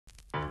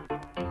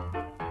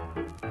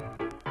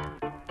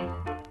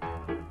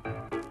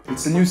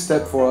It's a new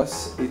step for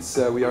us.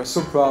 We are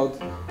so proud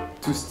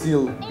to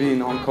still be in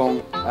Hong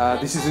Kong.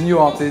 This is a new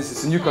artist,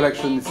 it's a new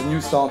collection, it's a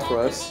new start for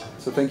us.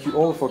 So thank you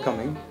all for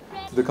coming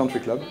to the Country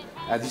Club.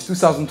 This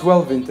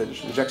 2012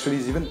 vintage, which actually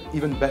is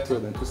even better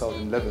than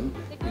 2011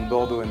 in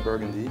Bordeaux and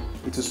Burgundy.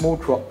 It's a small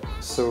crop,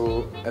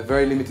 so a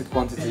very limited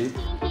quantity.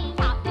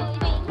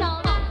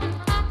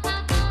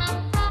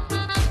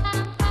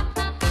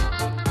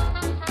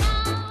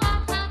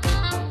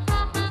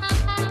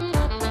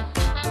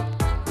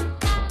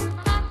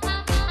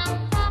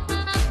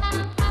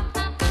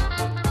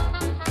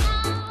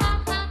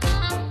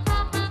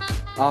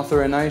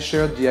 Arthur and I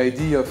shared the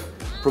idea of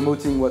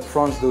promoting what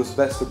France does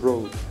best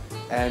abroad.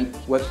 And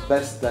what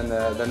best than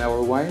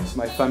our wines.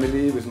 My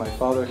family, with my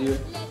father here,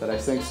 that I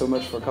thank so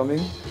much for coming,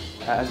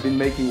 has been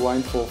making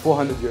wine for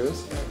 400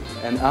 years.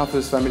 And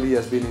Arthur's family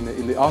has been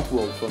in the art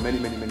world for many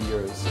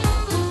years.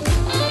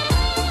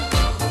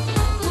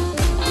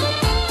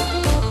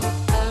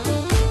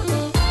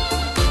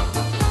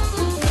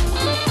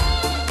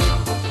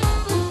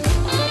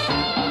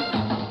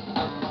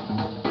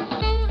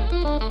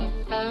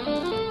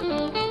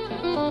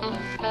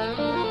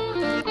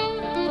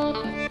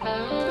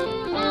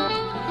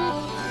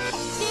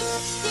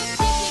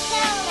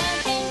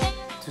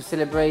 To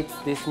celebrate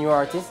this new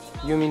artist,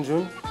 Yue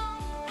Minjun,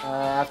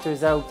 after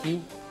Zao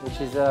Wou-Ki, which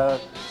is a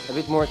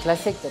bit more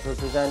classic, that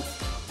represents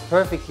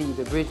perfectly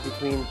the bridge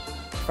between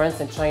France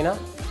and China.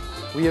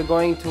 We are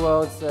going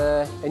towards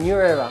a new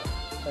era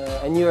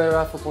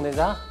for Pont des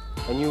Arts,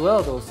 a new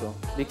world also,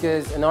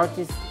 because an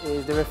artist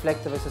is the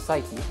reflect of a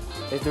society,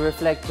 is the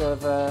reflect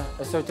of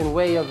a certain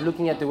way of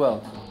looking at the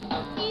world.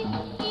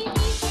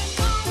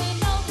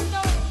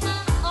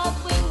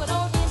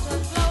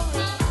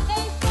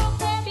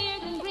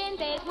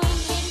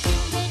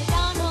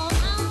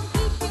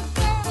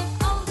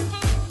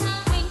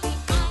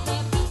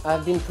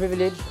 I've been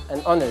privileged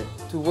and honored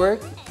to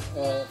work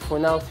for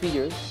now 3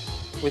 years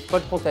with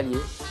Pont, an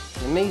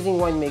amazing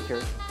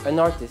winemaker, an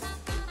artist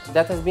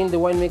that has been the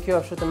winemaker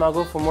of Chateau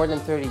Margaux for more than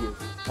 30 years.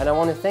 And I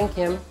want to thank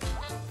him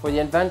for the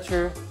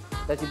adventure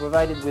that he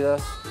provided with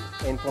us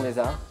in Pont des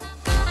Arts.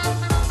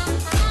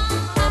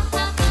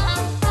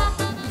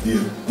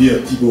 Dear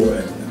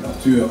Thibaut and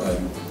Arthur,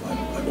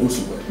 I'm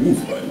also quite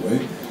moved, by the way,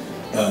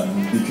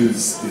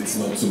 because it's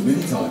not so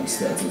many times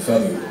that a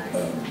father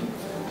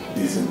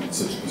is in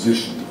such a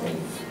position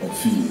of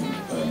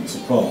feeling so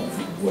proud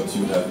of what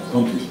you have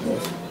accomplished.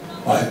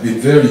 I have been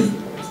very,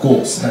 of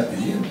course,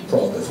 happy and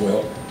proud as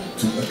well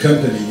to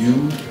accompany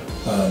you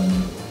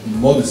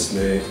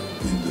modestly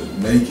in the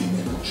making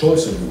and the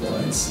choice of the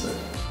wines.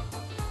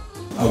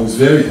 I was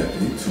very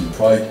happy to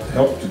try to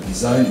help to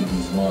design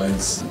these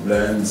wines,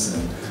 blends,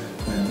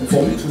 and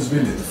for me it was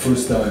really the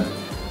first time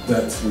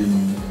that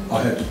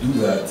I had to do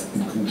that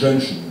in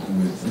conjunction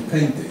with the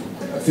painting.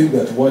 I think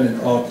that wine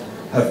and art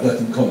have that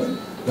in common,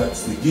 that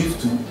they give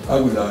to our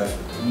life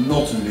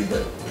not only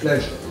that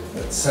pleasure,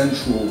 that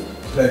sensual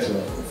pleasure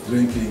of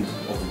drinking,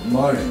 of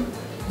admiring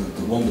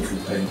the wonderful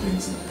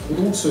paintings, but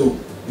also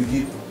they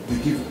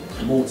give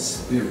more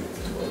spirit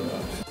to our